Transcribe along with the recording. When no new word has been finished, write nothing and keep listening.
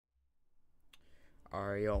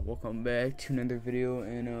Alright y'all, welcome back to another video,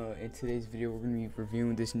 and in today's video we're going to be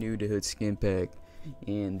reviewing this new dahood skin pack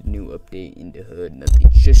and new update in dahood.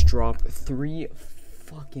 It just dropped 3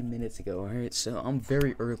 fucking minutes ago. Alright, so I'm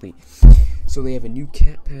very early. So they have a new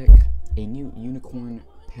cat pack, a new unicorn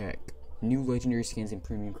pack, new legendary skins and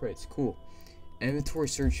premium credits. Cool. Inventory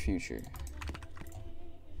search feature.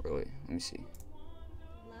 Really? Let me see.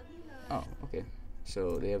 Oh, okay.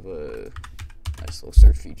 So they have a nice little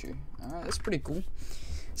search feature. That's pretty cool.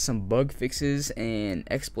 Some bug fixes and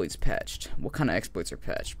exploits patched. What kind of exploits are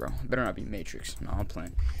patched, bro? Better not be Matrix. No, I'm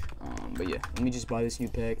playing. But yeah, let me just buy this new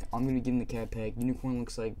pack. I'm gonna get in the cat pack. Unicorn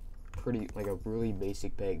looks like a really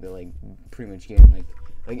basic pack that pretty much getting like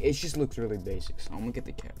it just looks really basic. So I'm gonna get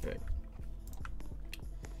the cat pack.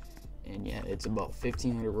 And yeah, it's about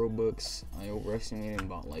 1,500 Robux. I overestimated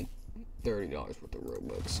about like $30 worth of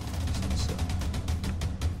Robux. So.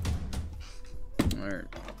 Alright,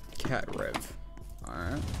 cat rev.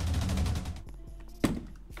 Alright.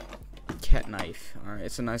 Cat knife. Alright,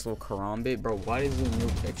 it's a nice little karambit. Bro, why is there no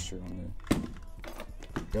texture on the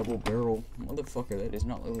double barrel? Motherfucker, that does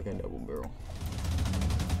not look like a double barrel.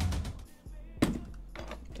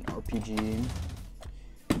 An RPG.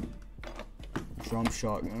 Drum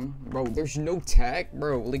shotgun. Bro, there's no tag?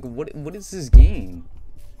 Bro, like, what is this game?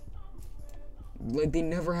 Like, they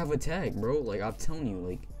never have a tag, bro. Like, I'm telling you,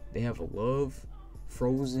 like, they have a love,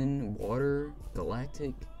 frozen, water,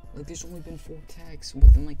 galactic. Like, there's only been 4 tags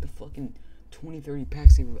within like the fucking 20-30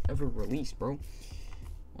 packs they've ever released, bro.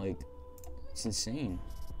 Like, it's insane.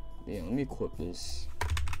 Yeah, let me equip this.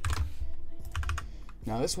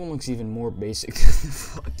 Now this one looks even more basic than the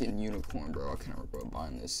fucking unicorn, bro. I can't regret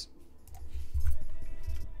buying this.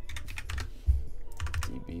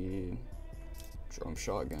 DB drum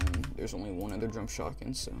shotgun. There's only one other drum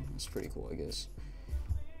shotgun, so that's pretty cool, I guess.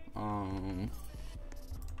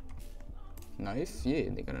 Knife? Yeah,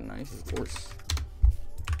 they got a knife, of course.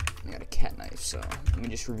 They got a cat knife, so let me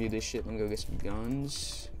just review this shit. Let me go get some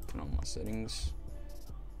guns. Put on my settings.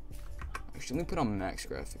 Actually, let me put on max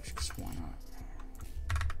graphics, because why not?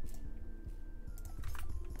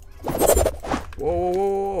 Whoa, whoa,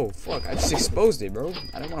 whoa, whoa, fuck, I just exposed it, bro.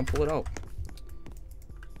 I didn't want to pull it out.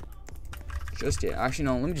 Just yet. Actually,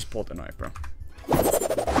 no, let me just pull out the knife, bro. So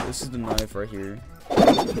this is the knife right here.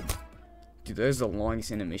 Dude, that is the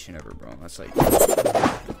longest animation ever, bro. That's like,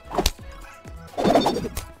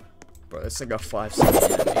 bro, that's like a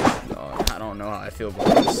 5-second animation, dog. I don't know how I feel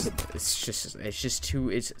about this. It's just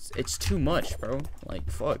too much, bro. Like,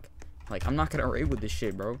 fuck. Like, I'm not gonna raid with this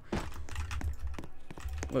shit, bro.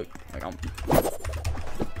 Look,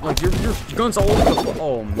 like your gun's all over the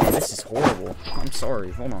oh man, this is horrible. I'm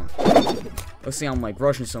sorry. Hold on. Let's see, I'm like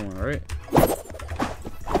rushing someone, right?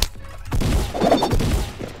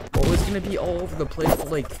 Oh, it's gonna be all over the place for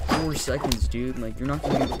like 4 seconds, dude. Like, you're not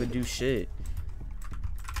gonna be able to do shit.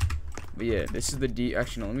 But yeah, this is the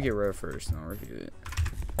actually, no, let me get rev first, and I'll review it.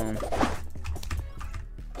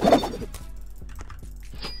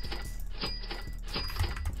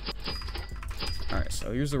 Alright,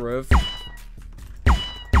 so here's the rev.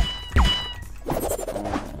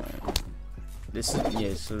 This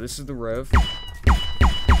is the rev.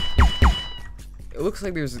 It looks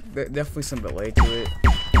like there's definitely some delay to it.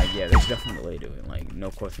 Like, yeah, there's definitely a delay to it, like, no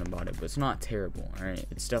question about it, but it's not terrible. Alright,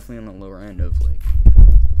 it's definitely on the lower end of like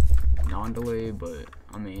non-delay, but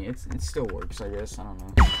I mean it still works, I guess. I don't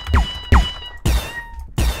know.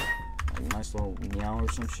 Like, nice little meow or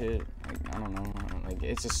some shit. Like, I don't know. Like,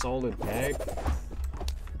 it's a solid pack.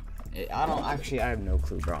 I have no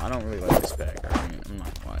clue, bro. I don't really like this pack. I mean, I'm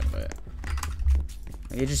not gonna lie, but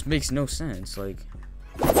like, it just makes no sense. Like,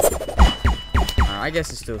 I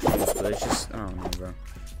guess it still shoots, but it's just, I don't know, bro.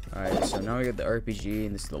 Alright, so now we got the RPG,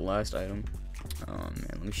 and this is the last item. And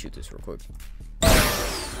let me shoot this real quick.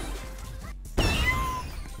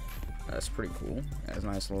 That's pretty cool. That's a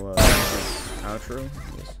nice little outro.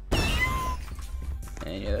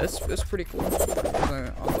 And yeah, that's pretty cool. I'll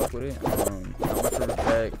fuck with it. How much for the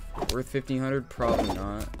pack? Worth 1,500? Probably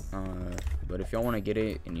not. But if y'all want to get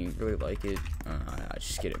it and you really like it, I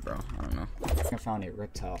just get it, bro. I don't know. I found a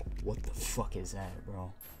reptile. What the fuck is that,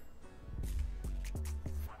 bro?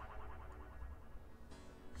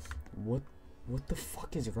 What the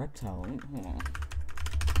fuck is a reptile? Hold on.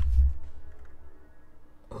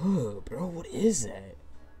 Ugh, bro, what is that?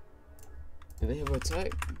 Do they have a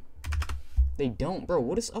tag? They don't, bro.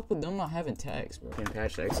 What is up with them not having tags, bro? Can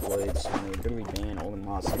patch the exploits and they literally ban all the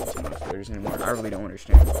mods too much players anymore. I really don't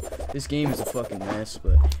understand. This game is a fucking mess,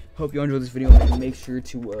 but hope you enjoyed this video, man. Make sure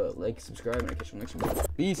to like, subscribe, and I'll catch you next one.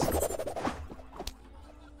 Peace.